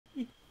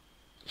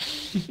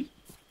I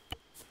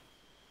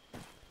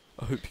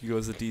hope you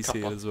guys are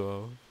DC as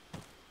well.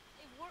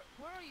 Hey,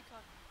 where are you,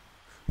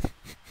 cunt?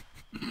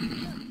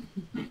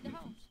 In the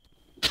house.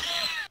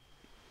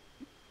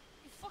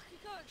 You fucking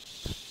cunt.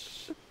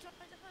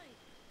 Trying to hide.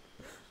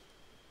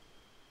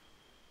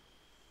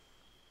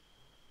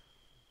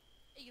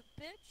 Hey, you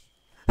bitch.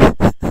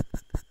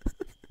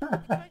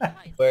 Trying to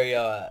hide. Where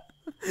y'all at?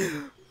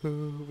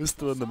 We're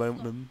still on the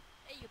mountain.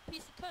 Hey, you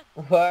piece of cunt.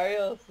 Why are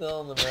y'all still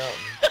on the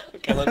mountain?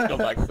 Okay, let's go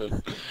back to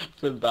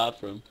the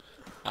bathroom.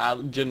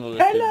 I'm generally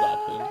in the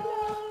bathroom.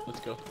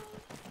 Let's go.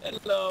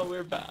 Hello,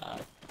 we're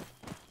back.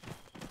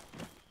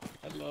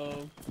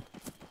 Hello.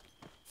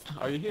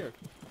 Are you here?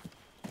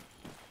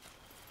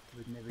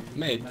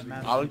 Mate,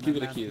 I'll give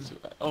you the keys.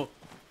 Oh,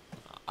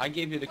 I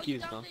gave you the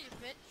keys, man. man.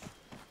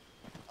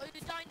 Oh,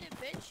 you down there,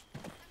 bitch?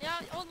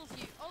 Yeah, all of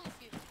you.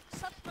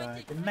 Suck my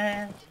dick.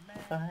 Spider-Man.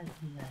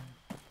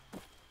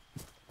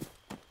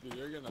 Dude,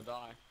 you're gonna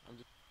die. I'm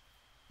just.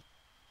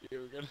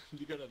 You're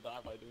gonna die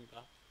by doing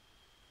that.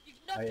 You're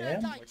not I gonna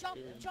am? die.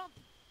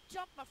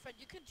 Jump, my friend.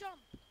 You can jump.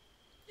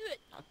 Do it.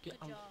 I'll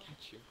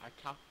catch you. I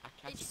catch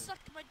Hey, you. suck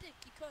my dick,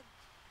 you cunt.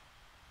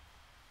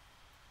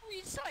 Oh, you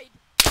inside.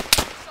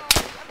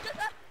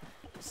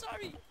 I'm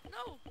sorry.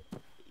 No.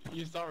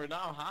 You sorry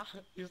now, huh?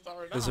 You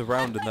sorry now. There's a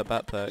round in that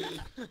backpack.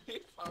 You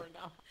sorry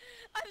now.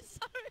 I'm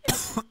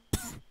sorry.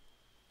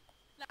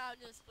 Nah, I'm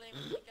just playing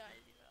with you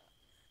guys, you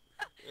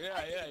know.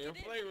 Yeah, you're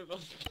playing with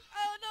us.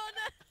 Oh, no.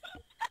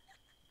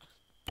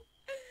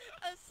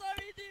 I'm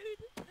sorry,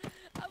 dude.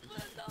 I'm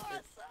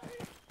sorry.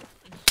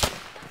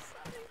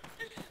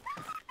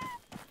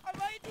 I'm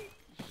hiding.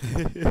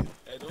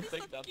 Hey, don't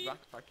take that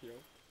backpack, yo.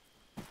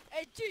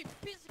 Hey, dude,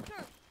 piece of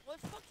cunt. What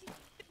fucking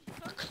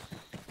cunt?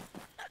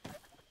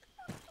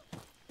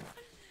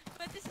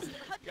 But this is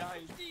how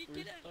Guys, do you we're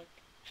get stuck. it?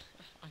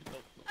 I don't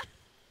know.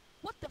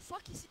 What the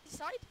fuck is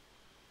inside?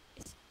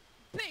 It's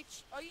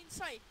bitch. Are you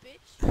inside,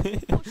 bitch?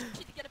 Oh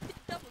shit, you gotta pick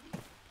the W.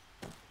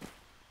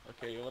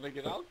 Okay, you wanna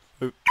get out?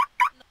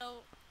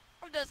 No,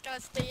 I'm just gonna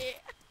stay here.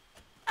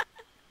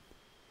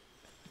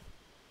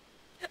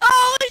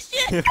 Oh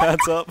shit!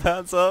 Hands up,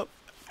 hands up.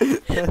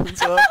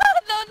 Hands up.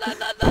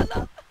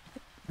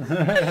 No.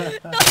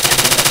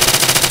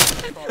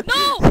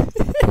 No!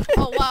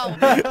 Oh wow.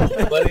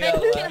 What are Man,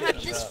 y'all we can laughing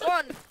have this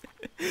about? fun.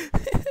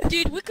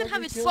 Dude, we can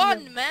have it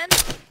fun, man.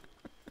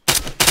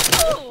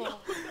 Oh!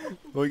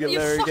 We'll get You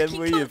there again, fucking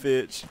will you, cunt.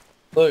 bitch?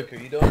 Look, are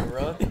you doing a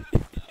run?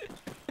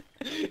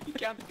 You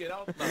can't get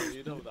out now,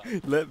 you know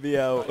that. Let me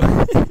out.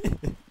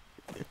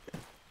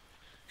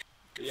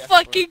 Yeah,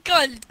 Fucking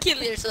cunt,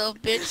 kill yourself,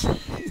 bitch.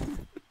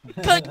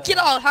 Cunt, get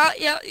out, huh?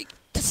 Yeah, you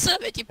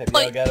deserve it, you Have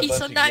y'all got a piece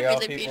bunch of of gear 9 off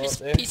millimeter, people up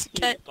there? piece of you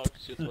cunt. talk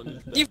shit when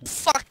he's dead. You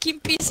fucking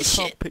piece of I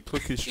can't shit.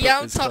 pick his Yeah,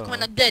 I'm talking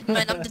when I'm dead,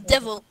 man. I'm the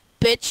devil,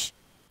 bitch.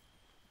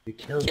 You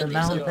killed Kill the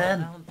yourself.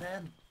 mountain.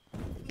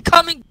 I'm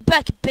coming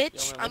back, Yo,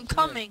 bitch. man, I'm what's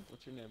your name? coming.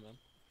 What's your name, man?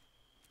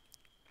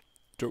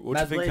 What do you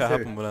Mad think Blazer.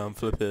 happened when I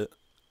unflip it?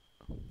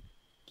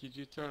 Could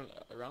you turn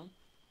around?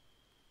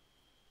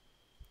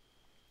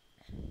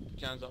 Put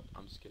your hands up.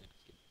 I'm just kidding.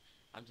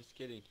 I'm just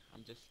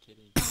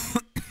kidding.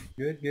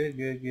 Good.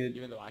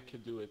 Even though I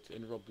could do it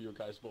and rob your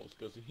guys both,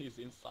 because he's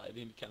inside and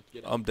he can't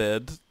get out. I'm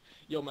dead.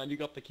 Yo, man, you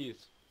got the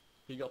keys.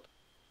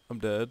 I'm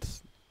dead.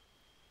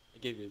 I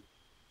gave you.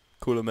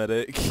 Call a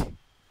medic.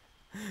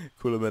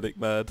 Call a medic,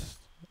 mad.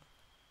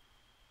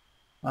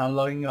 I'm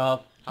logging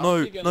off. How's No,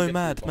 he gonna no, get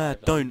mad, through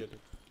mad, by? I don't. get it.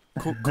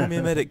 Call me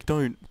a medic,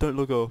 don't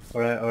log off.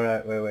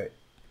 Alright, wait.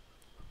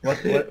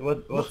 What's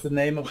the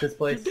name of this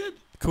place? You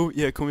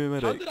did? Call me a How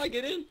medic. did I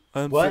get in?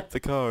 I What? unflipped the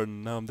car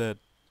and now I'm dead.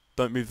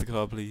 Don't move the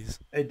car, please.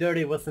 Hey,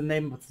 Dirty, what's the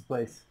name of this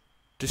place?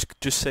 Just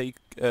say,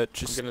 I'm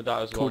just gonna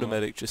die as well. call the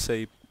man. medic. Just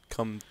say,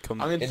 come. I'm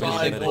bring the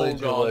inside. medic. Oh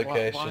Include your god, why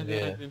location, did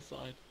I yeah. get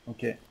inside?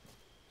 Okay.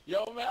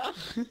 Yo, man,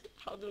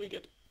 how do we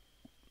get?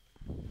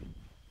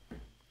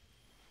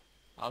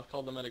 I'll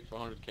call the medic for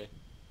 100k.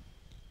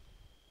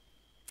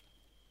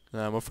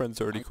 Nah, my friend's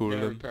already I'm called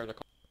gonna him. repair the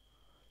car.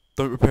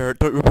 Don't repair it,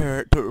 don't repair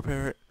it, don't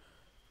repair it.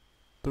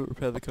 Don't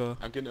repair the car.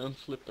 I'm gonna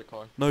unflip the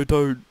car. No,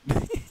 don't.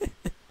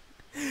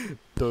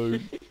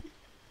 Don't.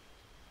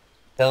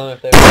 Tell them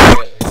if they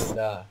were to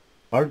die.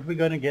 Aren't we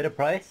gonna get a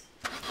prize?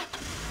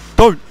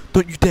 Don't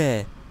you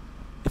dare.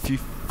 If you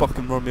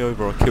fucking run me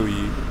over, I'll kill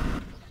you.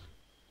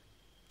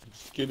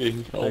 Just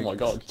kidding. Oh my Thanks.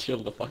 god,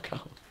 chill the fuck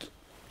out.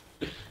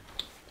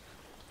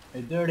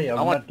 Hey, Dirty, are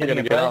I we want not to getting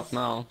a get out prize?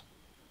 now.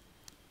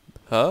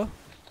 Huh?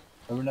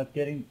 Are we not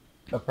getting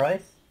a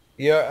prize?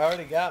 You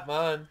already got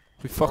mine.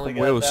 We fucking Only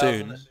got will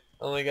 1,000 soon.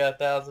 Only got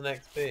 1,000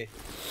 XP.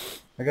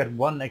 I got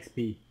 1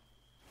 XP.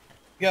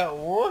 Got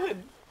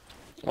 1?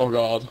 Oh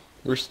god,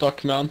 we're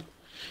stuck, man.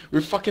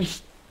 We're fucking.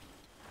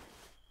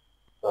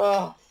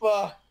 Oh,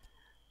 fuck.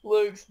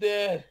 Luke's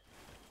dead.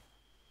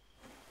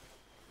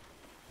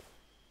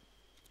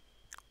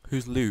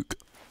 Who's Luke?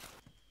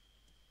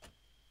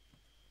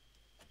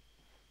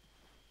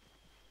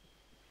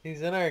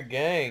 He's in our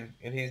gang,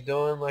 and he's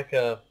doing like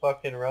a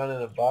fucking run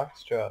in a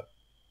box truck.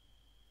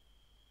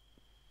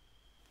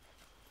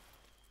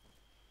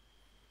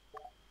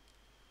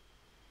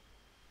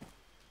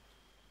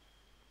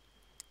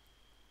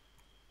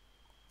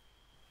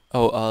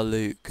 Oh,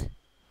 Luke.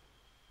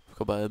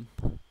 Forgot about him.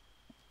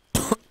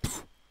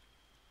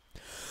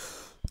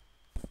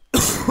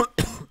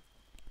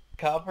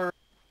 Copper.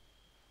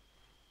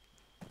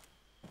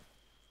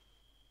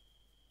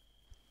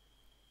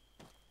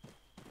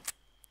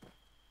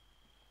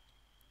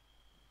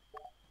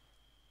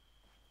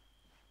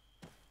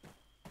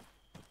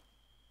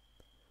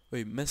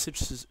 Wait, message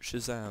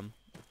Shazam.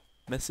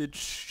 Message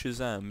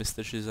Shazam,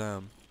 Mr.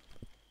 Shazam.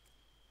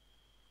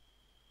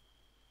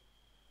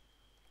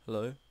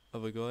 Hello,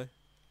 other guy.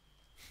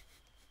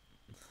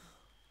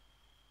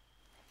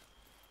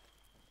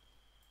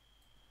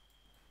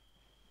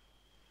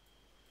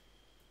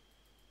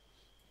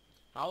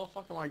 How the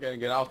fuck am I gonna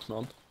get out,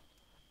 man?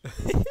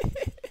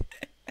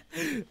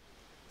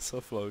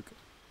 Suffolk.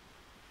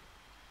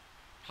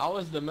 How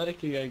is the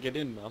medic gonna get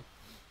in, man?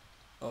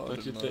 Oh, I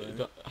Don't you don't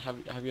know.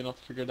 have you not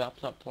figured that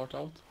part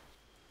out?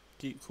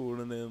 Keep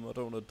calling him, I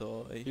don't wanna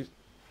die.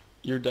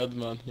 You're dead,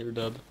 man. You're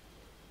dead.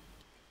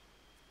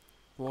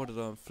 Why did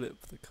I flip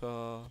the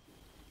car?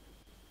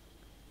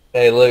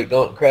 Hey, Luke,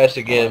 don't crash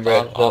again,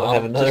 bro. Don't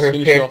have I'll another just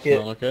finish you repair off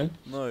kit. now, okay?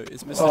 No,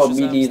 it's Mr. Oh, Shazam's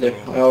me neither.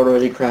 fault. I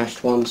already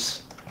crashed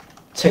once.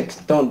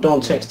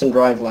 Don't text and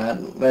drive,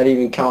 lad. That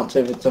even counts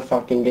if it's a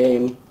fucking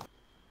game.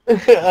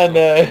 I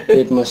know.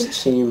 It must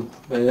seem.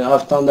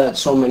 I've done that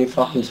so many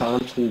fucking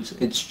times, and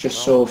it's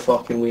just so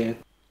fucking weird.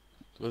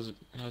 Has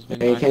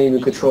been And you nice can't even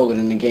meeting control you. it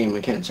in the game.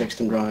 I can't text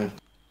and drive.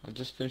 I'll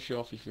just finish you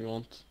off if you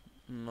want.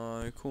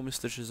 No, call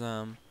Mr.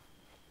 Shazam.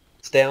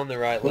 Stay on the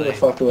right Who the lane.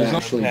 fuck do I He's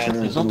not- actually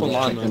turn? He's not Let me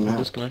online, check man. them He's out.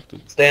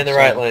 disconnected. Stay in the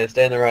right lane.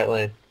 Stay in the right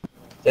lane.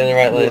 Stay in the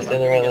right lane. Stay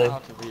in the right Get lane.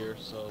 out of here,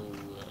 so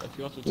if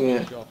you want to Yeah,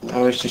 finish you off,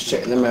 I was just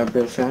checking them out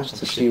real fast some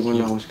to see shit when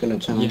you- I was gonna You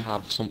turn.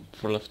 have some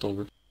for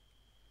leftover.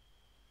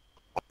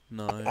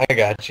 No. I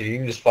got you. You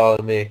can just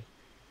follow me.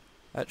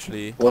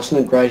 Actually,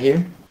 Wasn't it right here?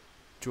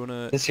 do you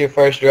wanna This your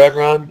first drug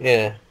run?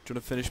 Yeah.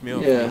 finish me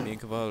off? Yeah. Me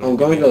and Cavallo. I'm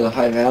going to the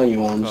high value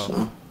one, Cuff.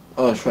 so.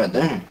 Oh, it's right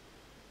there.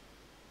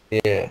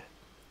 Yeah.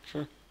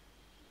 Sure.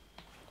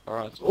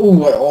 Alright.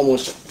 Ooh, I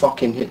almost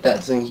fucking hit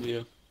that thing. See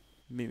ya.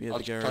 Meet me at I'll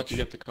the try garage. to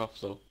get the cuff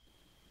though.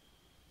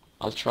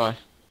 I'll try.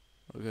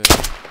 Okay.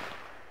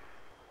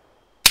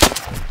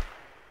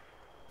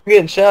 I'm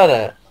getting shot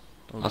at.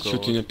 Oh I'll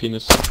shoot you in god. the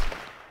penis.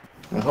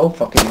 I hope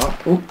fucking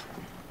not. Ooh.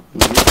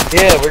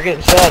 Yeah, we're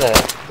getting shot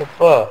at. What the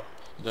fuck?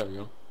 There we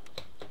go.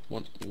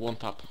 One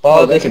tap.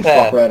 Follow Oh, they this can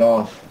path. fuck right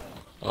off.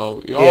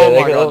 Oh, Yeah,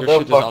 oh my god, they'll your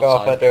shit is fuck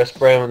off outside. after I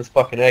spray them with this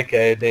fucking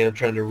AK. Damn,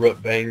 trying to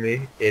rook bang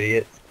me,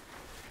 idiots.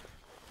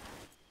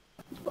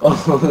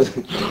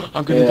 Oh,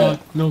 I'm gonna yeah. die.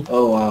 No.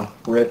 Oh wow,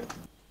 rip.